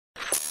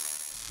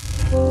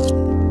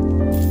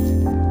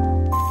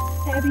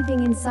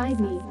everything inside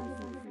me.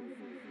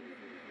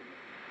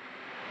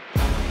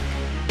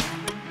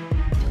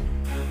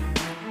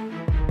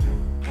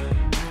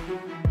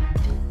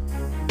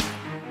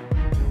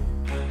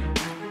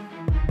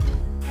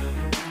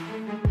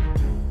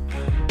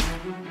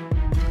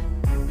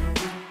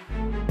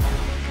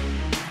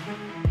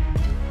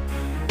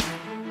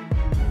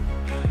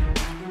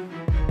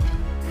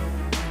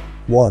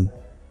 One.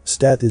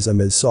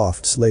 Statism is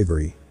soft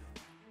slavery.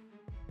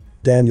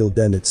 Daniel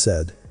Dennett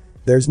said,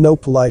 "There's no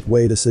polite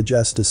way to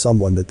suggest to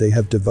someone that they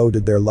have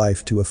devoted their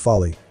life to a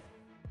folly."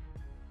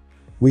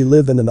 We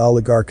live in an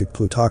oligarchic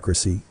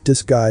plutocracy,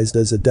 disguised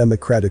as a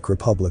democratic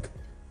republic.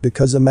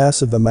 Because a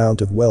massive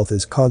amount of wealth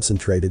is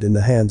concentrated in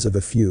the hands of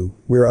a few,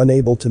 we're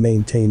unable to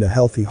maintain a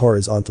healthy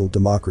horizontal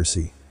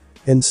democracy.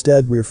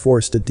 Instead, we're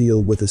forced to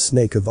deal with a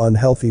snake of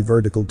unhealthy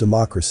vertical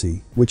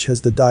democracy, which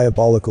has the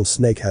diabolical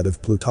snakehead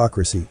of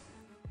plutocracy.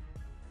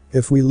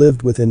 If we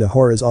lived within a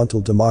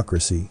horizontal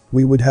democracy,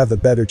 we would have a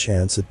better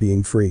chance at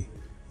being free.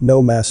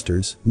 No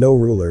masters, no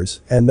rulers,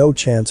 and no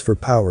chance for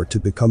power to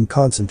become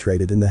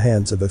concentrated in the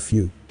hands of a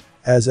few.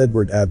 As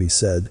Edward Abbey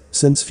said,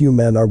 since few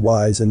men are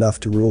wise enough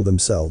to rule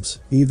themselves,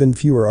 even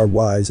fewer are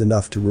wise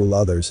enough to rule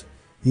others.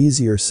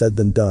 Easier said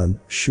than done,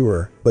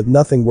 sure, but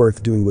nothing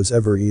worth doing was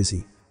ever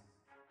easy.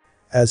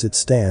 As it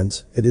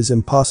stands, it is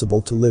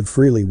impossible to live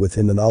freely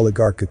within an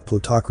oligarchic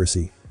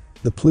plutocracy.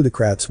 The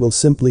plutocrats will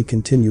simply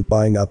continue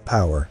buying up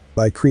power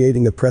by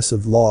creating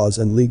oppressive laws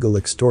and legal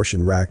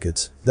extortion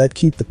rackets that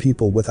keep the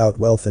people without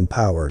wealth and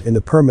power in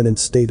a permanent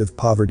state of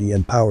poverty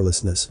and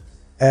powerlessness.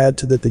 Add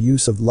to that the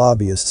use of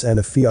lobbyists and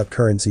a fiat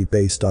currency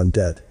based on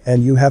debt,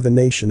 and you have a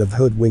nation of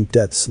hoodwinked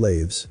debt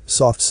slaves,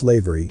 soft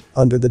slavery,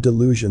 under the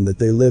delusion that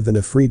they live in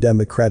a free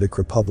democratic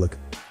republic.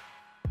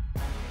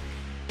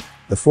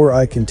 Before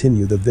I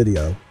continue the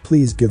video,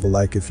 please give a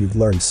like if you've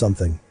learned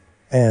something.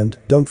 And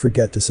don't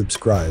forget to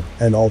subscribe,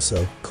 and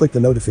also click the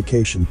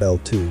notification bell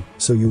too,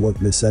 so you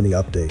won't miss any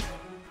update.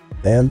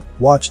 And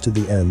watch to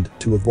the end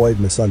to avoid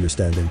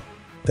misunderstanding.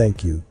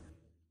 Thank you.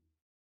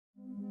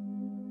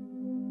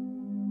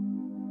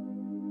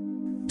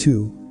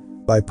 2.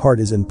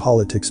 Bipartisan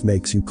politics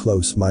makes you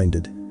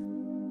close-minded.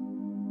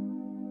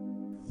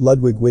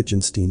 Ludwig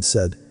Wittgenstein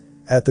said,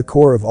 "At the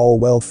core of all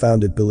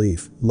well-founded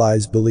belief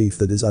lies belief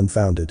that is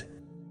unfounded."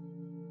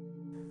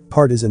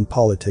 Partisan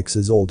politics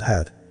is old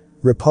hat.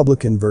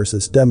 Republican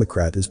versus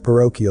Democrat is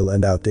parochial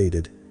and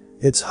outdated.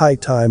 It's high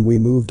time we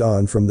moved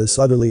on from this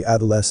utterly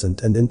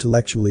adolescent and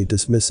intellectually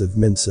dismissive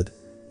mindset.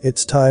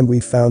 It's time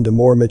we found a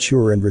more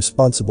mature and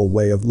responsible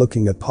way of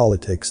looking at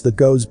politics that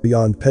goes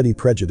beyond petty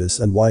prejudice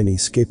and whiny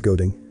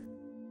scapegoating.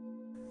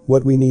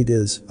 What we need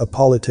is a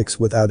politics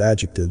without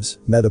adjectives,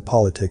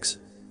 metapolitics.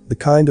 The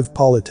kind of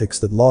politics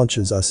that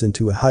launches us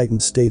into a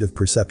heightened state of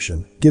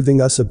perception, giving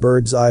us a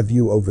bird's eye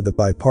view over the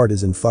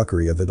bipartisan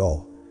fuckery of it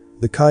all.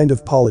 The kind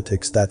of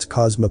politics that's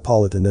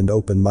cosmopolitan and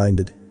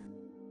open-minded.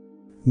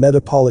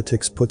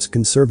 Metapolitics puts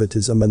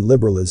conservatism and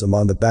liberalism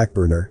on the back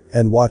burner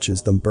and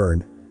watches them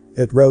burn.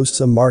 It roasts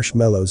some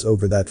marshmallows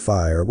over that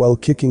fire while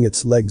kicking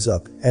its legs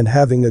up and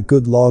having a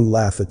good long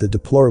laugh at the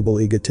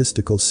deplorable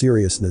egotistical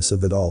seriousness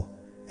of it all.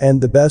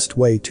 And the best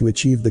way to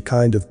achieve the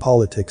kind of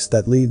politics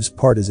that leaves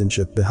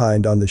partisanship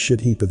behind on the shit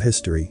heap of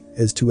history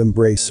is to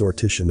embrace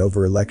sortition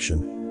over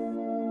election.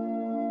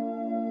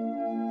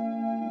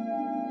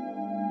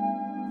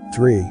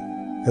 3.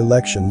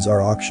 Elections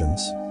are auctions.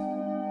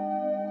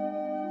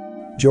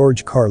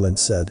 George Carlin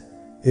said,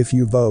 "If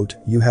you vote,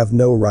 you have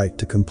no right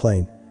to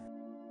complain."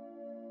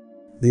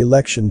 The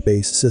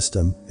election-based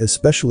system,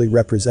 especially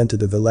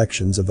representative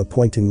elections of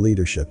appointing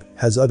leadership,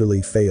 has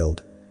utterly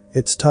failed.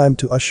 It's time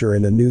to usher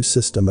in a new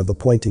system of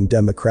appointing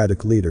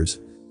democratic leaders.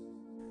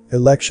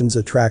 Elections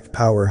attract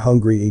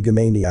power-hungry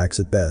egomaniacs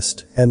at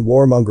best and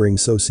warmongering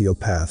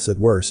sociopaths at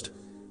worst.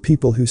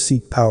 People who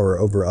seek power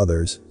over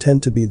others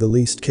tend to be the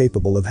least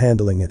capable of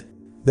handling it.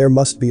 There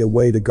must be a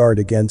way to guard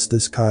against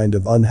this kind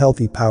of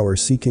unhealthy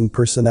power-seeking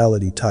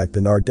personality type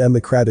in our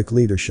democratic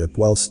leadership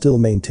while still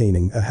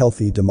maintaining a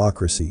healthy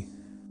democracy.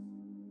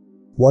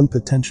 One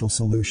potential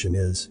solution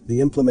is the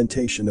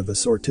implementation of a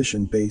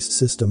sortition-based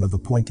system of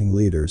appointing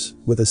leaders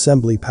with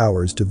assembly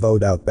powers to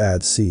vote out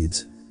bad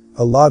seeds.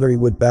 A lottery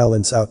would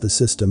balance out the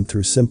system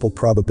through simple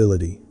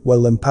probability,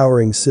 while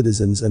empowering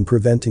citizens and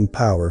preventing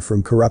power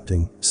from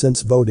corrupting,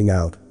 since voting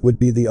out would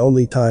be the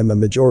only time a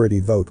majority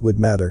vote would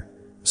matter.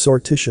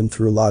 Sortition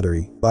through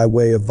lottery, by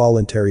way of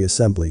voluntary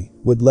assembly,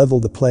 would level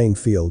the playing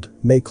field,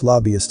 make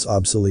lobbyists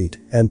obsolete,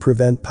 and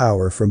prevent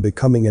power from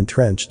becoming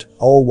entrenched,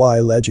 all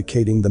while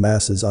educating the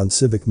masses on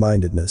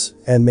civic-mindedness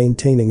and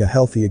maintaining a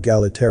healthy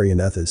egalitarian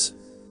ethos.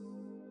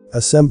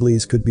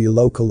 Assemblies could be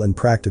local and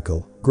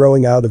practical,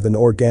 growing out of an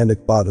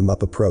organic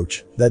bottom-up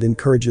approach that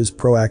encourages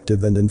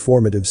proactive and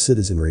informative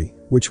citizenry,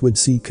 which would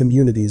see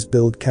communities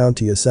build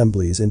county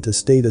assemblies into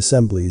state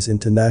assemblies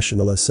into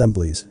national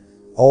assemblies,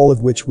 all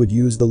of which would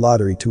use the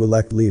lottery to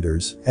elect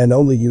leaders and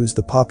only use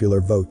the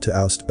popular vote to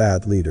oust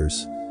bad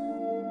leaders.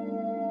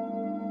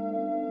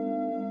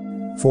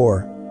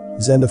 4.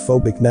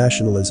 Xenophobic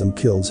nationalism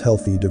kills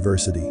healthy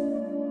diversity.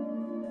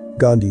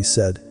 Gandhi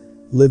said,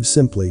 Live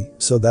simply,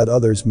 so that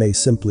others may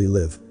simply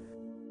live.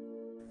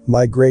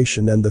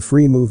 Migration and the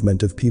free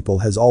movement of people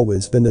has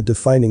always been a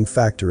defining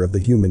factor of the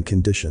human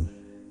condition.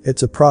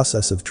 It's a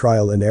process of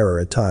trial and error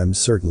at times,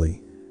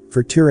 certainly.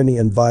 For tyranny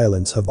and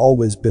violence have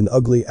always been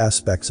ugly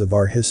aspects of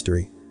our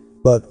history.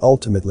 But,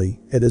 ultimately,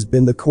 it has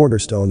been the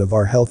cornerstone of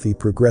our healthy,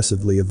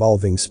 progressively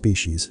evolving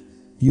species.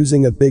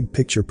 Using a big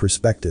picture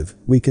perspective,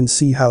 we can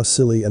see how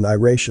silly and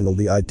irrational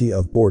the idea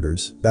of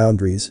borders,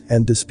 boundaries,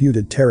 and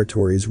disputed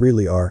territories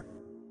really are.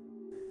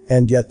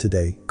 And yet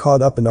today,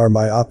 caught up in our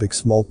myopic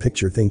small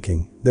picture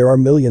thinking, there are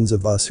millions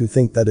of us who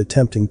think that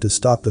attempting to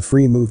stop the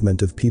free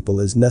movement of people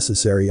is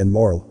necessary and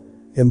moral.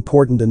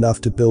 Important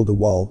enough to build a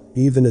wall,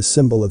 even a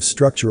symbol of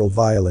structural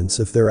violence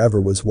if there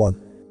ever was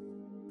one.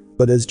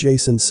 But as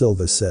Jason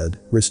Silva said,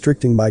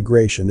 restricting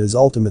migration is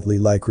ultimately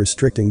like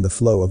restricting the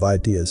flow of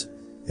ideas.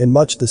 In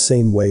much the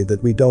same way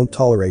that we don't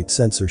tolerate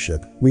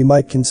censorship, we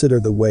might consider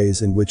the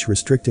ways in which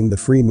restricting the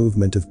free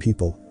movement of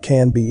people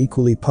can be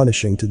equally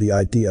punishing to the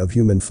idea of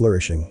human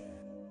flourishing.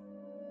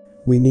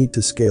 We need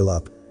to scale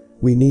up.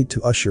 We need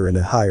to usher in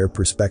a higher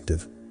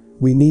perspective.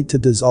 We need to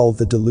dissolve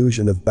the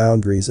delusion of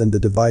boundaries and the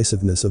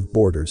divisiveness of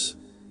borders.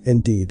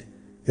 Indeed,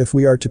 if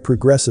we are to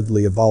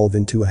progressively evolve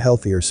into a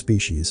healthier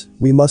species,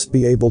 we must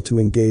be able to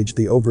engage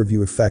the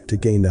overview effect to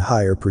gain a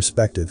higher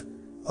perspective.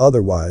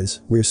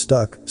 Otherwise, we're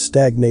stuck,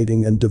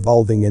 stagnating and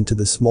devolving into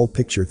the small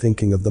picture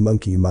thinking of the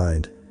monkey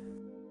mind.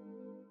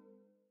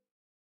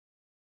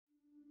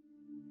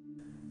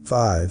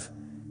 5.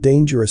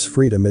 Dangerous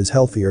freedom is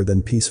healthier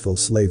than peaceful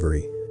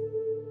slavery.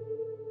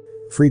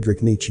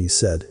 Friedrich Nietzsche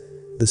said,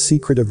 "The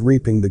secret of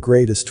reaping the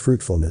greatest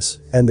fruitfulness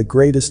and the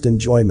greatest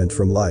enjoyment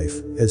from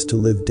life is to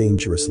live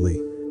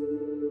dangerously."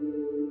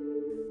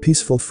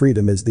 Peaceful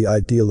freedom is the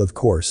ideal, of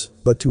course,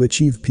 but to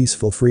achieve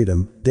peaceful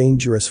freedom,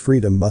 dangerous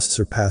freedom must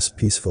surpass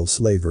peaceful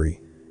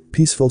slavery.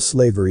 Peaceful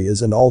slavery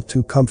is an all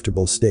too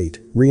comfortable state,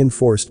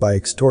 reinforced by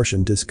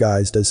extortion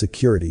disguised as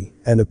security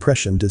and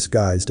oppression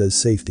disguised as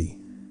safety.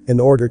 In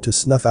order to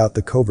snuff out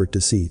the covert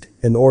deceit,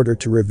 in order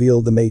to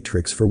reveal the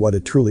matrix for what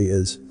it truly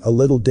is, a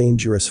little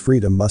dangerous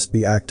freedom must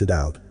be acted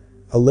out.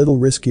 A little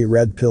risky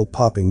red pill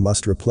popping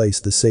must replace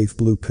the safe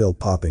blue pill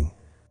popping.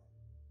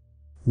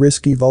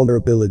 Risky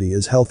vulnerability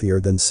is healthier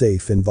than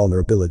safe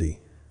invulnerability.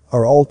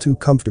 Our all too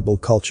comfortable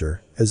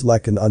culture is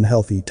like an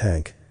unhealthy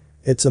tank.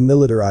 It's a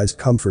militarized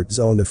comfort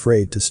zone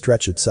afraid to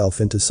stretch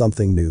itself into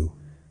something new.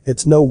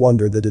 It's no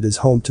wonder that it is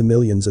home to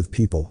millions of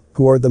people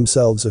who are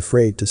themselves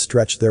afraid to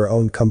stretch their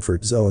own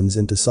comfort zones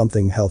into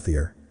something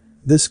healthier.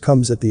 This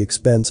comes at the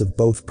expense of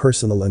both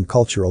personal and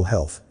cultural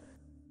health.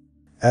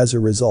 As a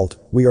result,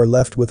 we are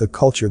left with a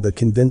culture that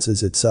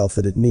convinces itself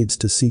that it needs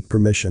to seek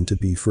permission to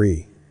be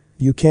free.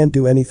 You can't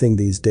do anything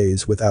these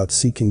days without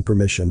seeking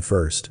permission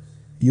first.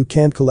 You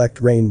can't collect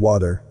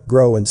rainwater,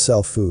 grow and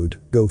sell food,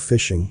 go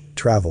fishing,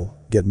 travel,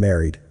 get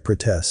married,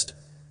 protest.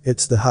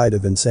 It's the height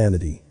of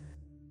insanity.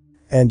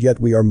 And yet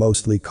we are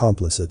mostly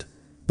complicit.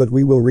 But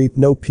we will reap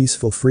no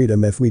peaceful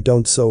freedom if we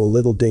don't sow a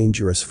little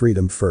dangerous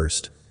freedom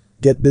first.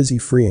 Get busy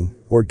freeing,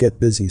 or get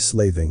busy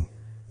slaving.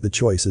 The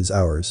choice is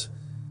ours.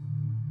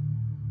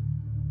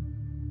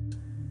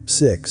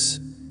 6.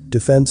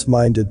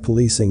 Defense-minded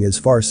policing is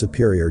far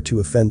superior to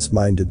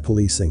offense-minded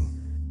policing.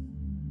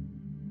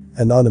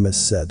 Anonymous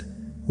said,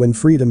 "When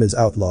freedom is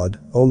outlawed,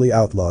 only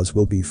outlaws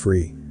will be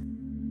free."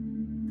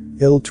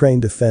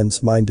 Ill-trained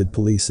offense-minded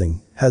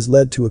policing has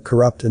led to a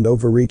corrupt and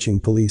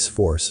overreaching police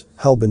force,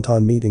 hell-bent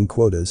on meeting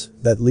quotas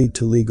that lead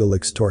to legal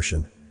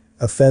extortion.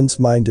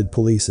 Offense-minded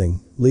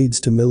policing leads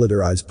to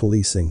militarized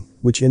policing,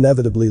 which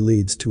inevitably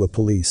leads to a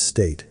police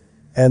state.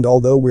 And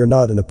although we're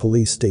not in a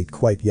police state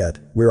quite yet,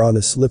 we're on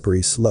a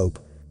slippery slope.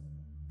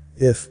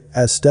 If,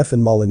 as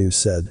Stefan Molyneux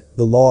said,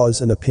 the law is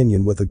an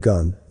opinion with a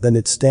gun, then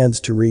it stands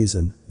to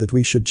reason that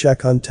we should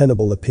check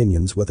untenable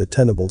opinions with a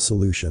tenable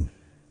solution.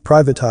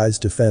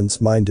 Privatized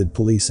defense-minded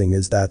policing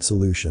is that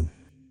solution.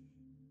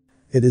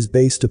 It is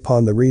based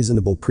upon the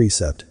reasonable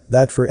precept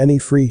that for any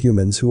free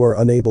humans who are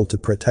unable to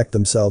protect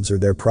themselves or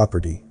their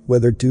property,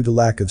 whether due to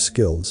lack of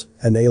skills,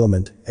 an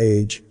ailment,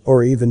 age,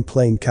 or even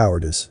plain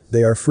cowardice,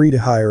 they are free to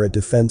hire a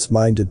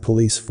defense-minded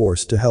police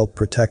force to help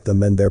protect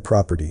them and their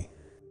property.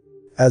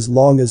 As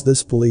long as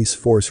this police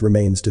force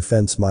remains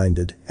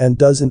defense-minded and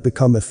doesn't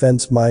become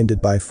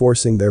offense-minded by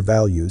forcing their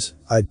values,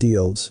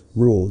 ideals,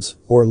 rules,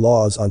 or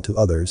laws onto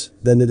others,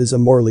 then it is a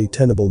morally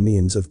tenable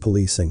means of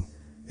policing.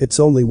 It's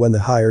only when the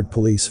hired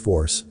police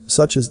force,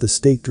 such as the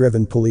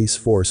state-driven police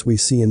force we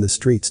see in the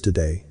streets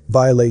today,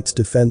 violates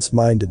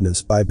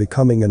defense-mindedness by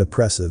becoming an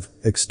oppressive,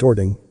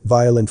 extorting,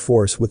 violent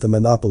force with a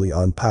monopoly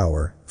on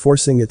power,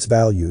 forcing its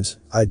values,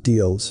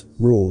 ideals,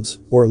 rules,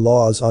 or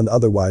laws on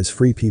otherwise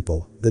free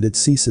people, that it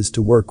ceases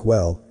to work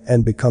well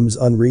and becomes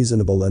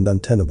unreasonable and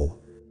untenable.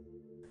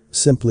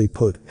 Simply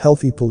put,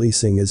 healthy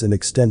policing is an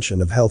extension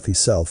of healthy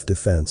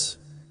self-defense.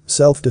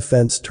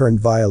 Self-defense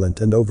turned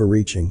violent and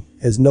overreaching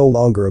is no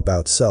longer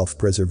about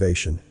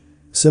self-preservation.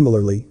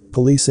 Similarly,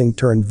 policing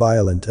turned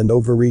violent and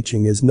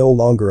overreaching is no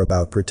longer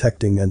about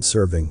protecting and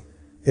serving.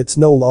 It's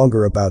no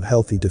longer about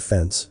healthy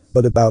defense,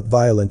 but about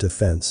violent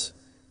offense.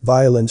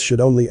 Violence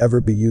should only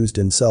ever be used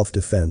in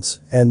self-defense,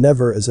 and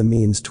never as a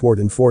means toward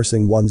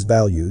enforcing one's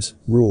values,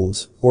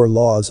 rules, or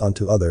laws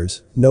onto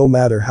others, no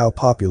matter how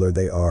popular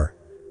they are.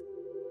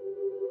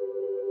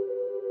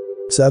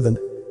 7.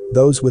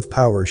 Those with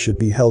power should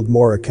be held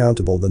more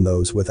accountable than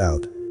those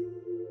without.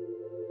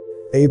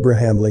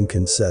 Abraham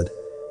Lincoln said,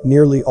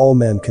 "Nearly all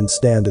men can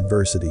stand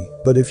adversity,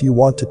 but if you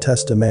want to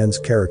test a man's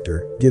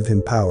character, give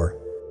him power."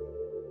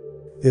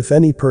 If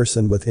any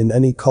person within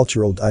any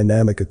cultural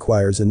dynamic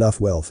acquires enough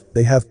wealth,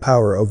 they have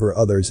power over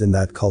others in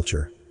that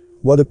culture.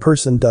 What a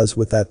person does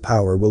with that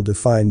power will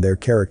define their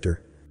character.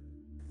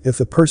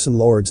 If a person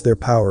lords their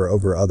power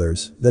over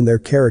others, then their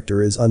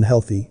character is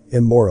unhealthy,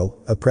 immoral,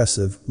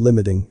 oppressive,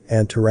 limiting,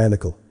 and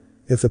tyrannical.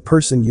 If a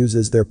person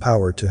uses their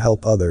power to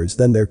help others,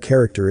 then their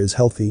character is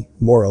healthy,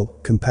 moral,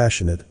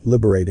 compassionate,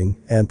 liberating,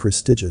 and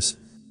prestigious.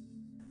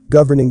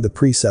 Governing the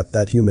precept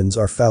that humans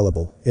are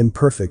fallible,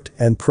 imperfect,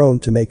 and prone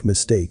to make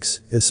mistakes,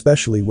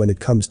 especially when it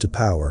comes to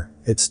power,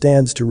 it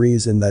stands to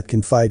reason that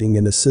confiding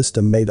in a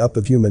system made up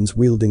of humans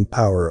wielding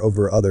power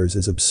over others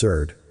is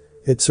absurd.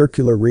 It's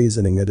circular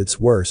reasoning at its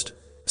worst.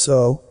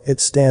 So, it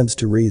stands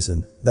to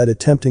reason that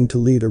attempting to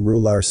lead or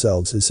rule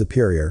ourselves is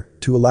superior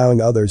to allowing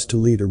others to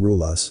lead or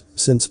rule us,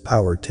 since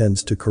power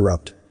tends to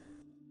corrupt.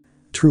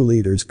 True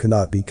leaders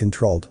cannot be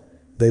controlled.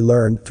 They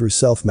learn, through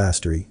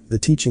self-mastery, the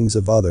teachings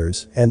of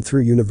others, and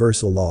through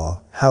universal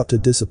law, how to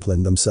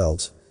discipline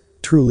themselves.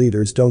 True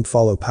leaders don't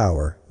follow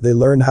power, they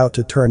learn how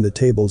to turn the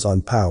tables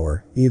on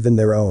power, even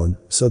their own,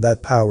 so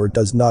that power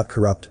does not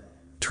corrupt.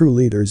 True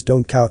leaders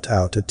don't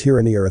kowtow to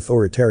tyranny or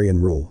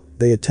authoritarian rule,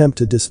 they attempt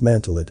to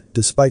dismantle it,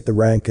 despite the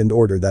rank and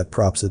order that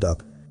props it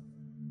up.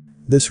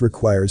 This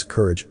requires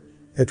courage.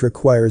 It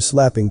requires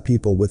slapping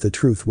people with the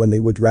truth when they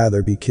would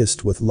rather be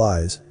kissed with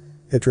lies.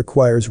 It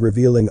requires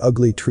revealing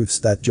ugly truths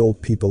that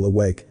jolt people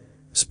awake.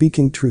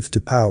 Speaking truth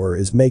to power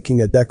is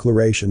making a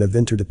declaration of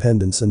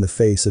interdependence in the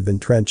face of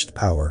entrenched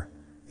power.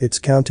 It's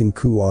counting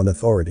coup on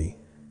authority.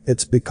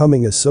 It's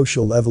becoming a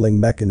social leveling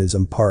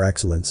mechanism par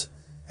excellence.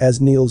 As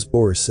Niels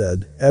Bohr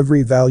said,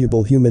 every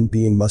valuable human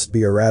being must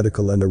be a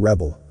radical and a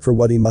rebel, for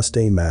what he must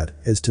aim at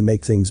is to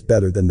make things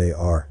better than they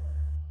are.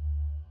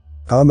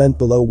 Comment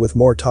below with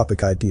more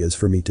topic ideas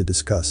for me to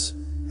discuss.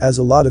 As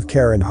a lot of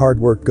care and hard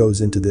work goes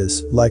into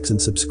this, likes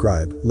and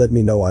subscribe, let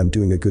me know I'm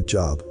doing a good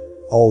job.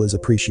 All is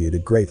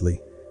appreciated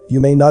greatly. You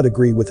may not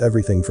agree with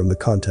everything from the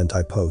content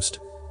I post.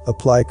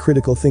 Apply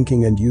critical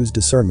thinking and use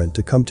discernment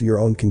to come to your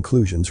own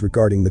conclusions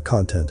regarding the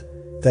content.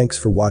 Thanks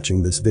for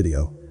watching this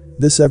video.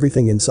 This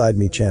Everything Inside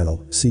Me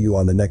channel, see you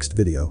on the next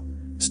video.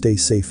 Stay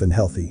safe and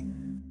healthy.